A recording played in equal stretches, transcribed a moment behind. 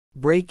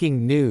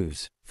Breaking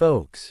news,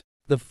 folks.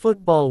 The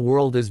football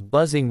world is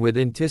buzzing with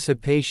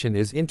anticipation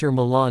as Inter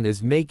Milan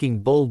is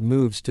making bold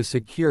moves to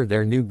secure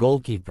their new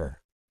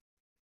goalkeeper.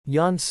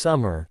 Yann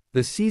Sommer,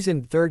 the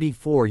seasoned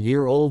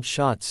 34-year-old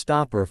shot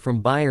stopper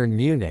from Bayern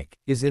Munich,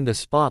 is in the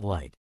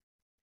spotlight.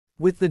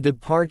 With the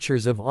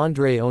departures of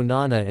Andre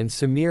Onana and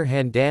Samir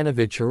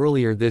Handanovic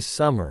earlier this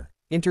summer,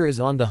 Inter is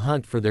on the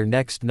hunt for their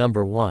next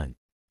number one.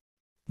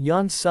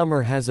 Yann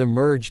Sommer has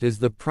emerged as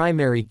the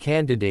primary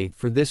candidate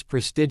for this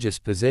prestigious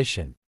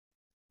position.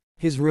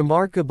 His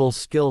remarkable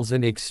skills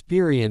and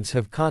experience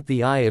have caught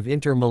the eye of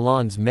Inter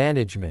Milan's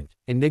management,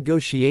 and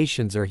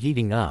negotiations are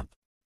heating up.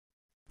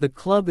 The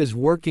club is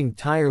working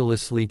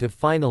tirelessly to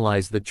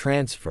finalize the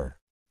transfer.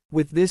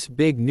 With this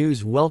big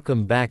news,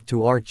 welcome back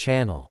to our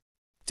channel.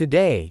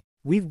 Today,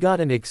 we've got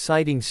an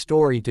exciting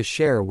story to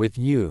share with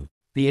you,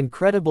 the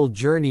incredible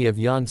journey of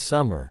Yann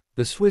Sommer,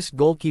 the Swiss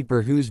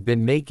goalkeeper who's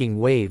been making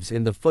waves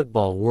in the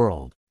football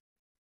world.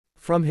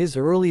 From his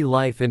early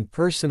life and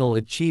personal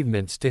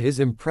achievements to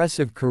his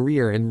impressive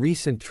career and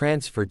recent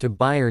transfer to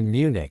Bayern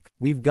Munich,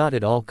 we've got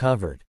it all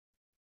covered.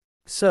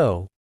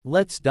 So,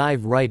 let's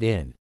dive right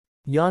in.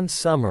 Yann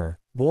Sommer,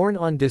 born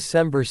on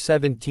December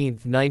 17,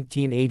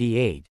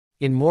 1988,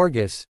 in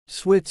Morges,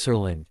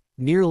 Switzerland,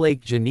 near Lake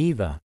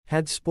Geneva,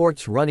 had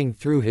sports running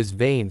through his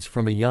veins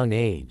from a young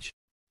age.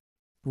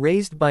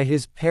 Raised by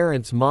his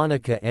parents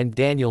Monica and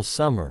Daniel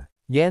Sommer,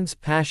 Yann's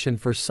passion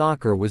for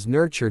soccer was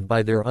nurtured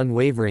by their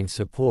unwavering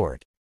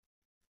support.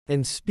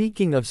 And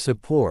speaking of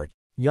support,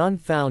 Yann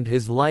found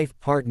his life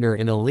partner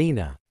in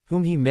Alina,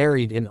 whom he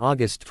married in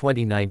August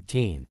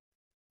 2019.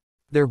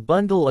 Their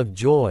bundle of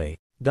joy,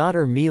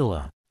 daughter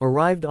Mila,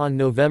 arrived on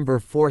November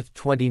 4,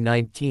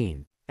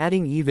 2019,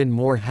 adding even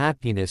more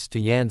happiness to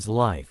Yann's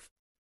life.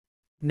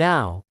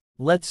 Now,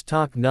 let's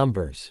talk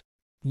numbers.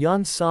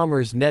 Yann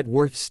Sommer's net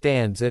worth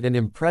stands at an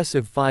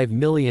impressive $5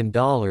 million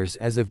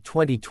as of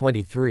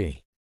 2023.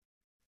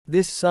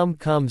 This sum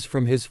comes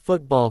from his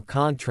football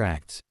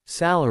contracts,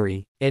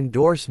 salary,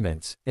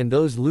 endorsements, and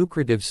those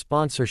lucrative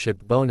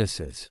sponsorship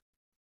bonuses.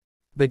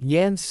 But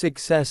Yann's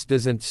success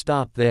doesn't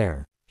stop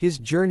there. His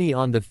journey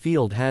on the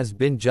field has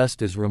been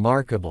just as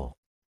remarkable.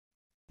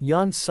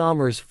 Yann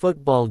Sommer's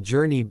football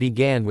journey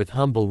began with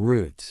humble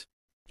roots.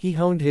 He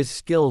honed his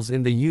skills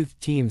in the youth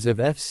teams of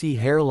FC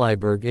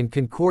Herleiberg and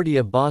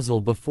Concordia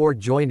Basel before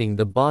joining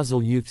the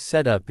Basel youth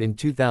setup in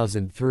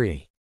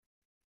 2003.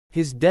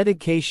 His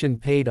dedication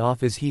paid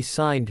off as he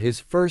signed his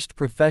first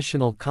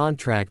professional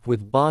contract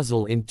with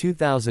Basel in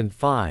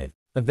 2005,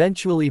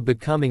 eventually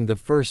becoming the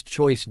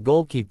first-choice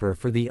goalkeeper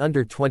for the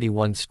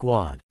under-21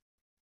 squad.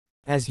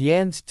 As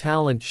Yann's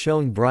talent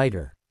shone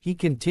brighter, he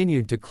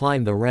continued to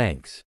climb the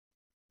ranks.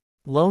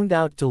 Loaned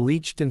out to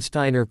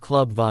Liechtensteiner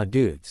club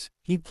Vaduz,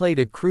 he played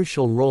a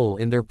crucial role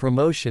in their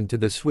promotion to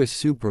the Swiss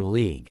Super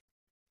League.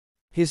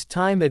 His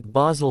time at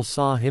Basel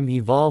saw him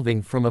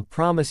evolving from a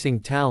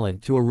promising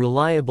talent to a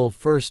reliable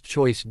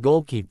first-choice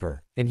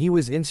goalkeeper, and he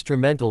was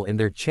instrumental in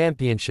their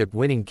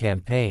championship-winning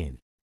campaign.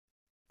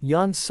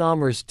 Yann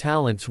Sommer's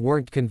talents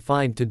weren't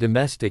confined to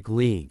domestic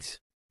leagues.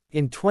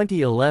 In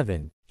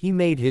 2011, he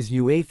made his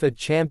UEFA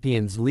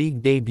Champions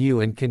League debut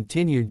and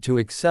continued to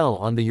excel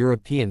on the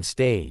European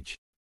stage.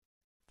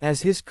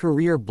 As his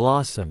career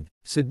blossomed,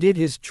 so did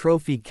his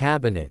trophy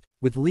cabinet,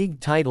 with league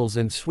titles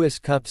and Swiss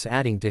Cups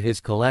adding to his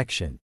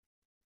collection.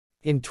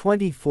 In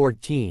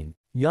 2014,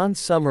 Yann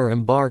Sommer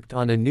embarked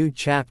on a new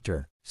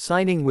chapter,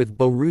 signing with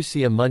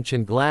Borussia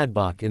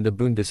Mönchengladbach in the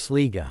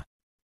Bundesliga.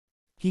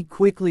 He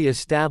quickly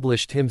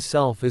established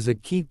himself as a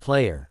key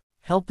player,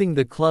 helping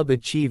the club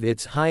achieve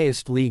its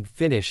highest league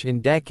finish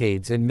in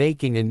decades and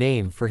making a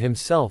name for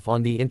himself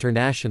on the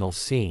international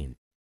scene.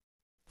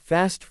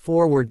 Fast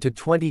forward to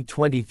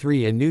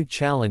 2023, a new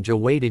challenge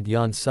awaited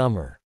Yann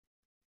Sommer.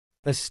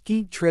 A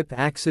ski trip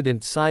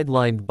accident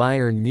sidelined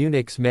Bayern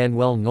Munich's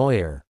Manuel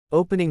Neuer,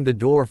 opening the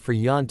door for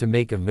Yann to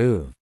make a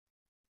move.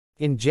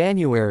 In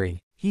January,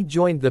 he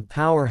joined the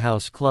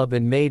powerhouse club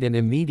and made an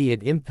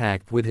immediate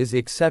impact with his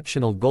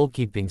exceptional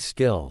goalkeeping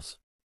skills.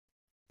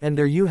 And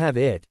there you have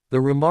it,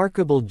 the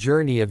remarkable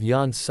journey of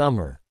Yann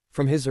Sommer,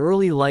 from his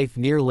early life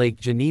near Lake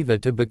Geneva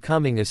to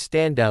becoming a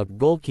standout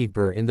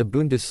goalkeeper in the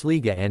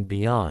Bundesliga and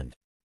beyond.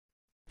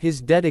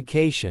 His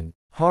dedication,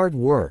 hard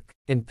work,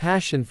 and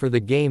passion for the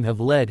game have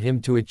led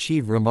him to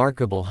achieve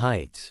remarkable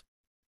heights.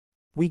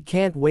 We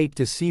can't wait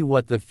to see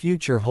what the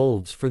future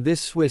holds for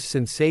this Swiss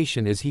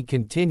sensation as he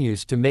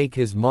continues to make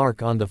his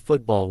mark on the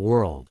football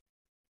world.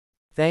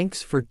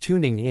 Thanks for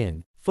tuning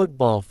in,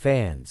 football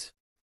fans.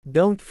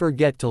 Don't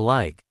forget to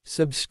like,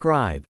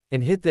 subscribe,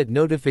 and hit that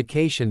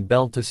notification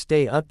bell to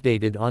stay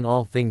updated on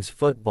all things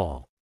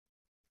football.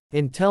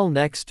 Until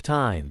next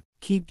time,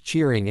 keep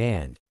cheering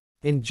and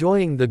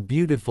enjoying the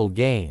beautiful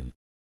game.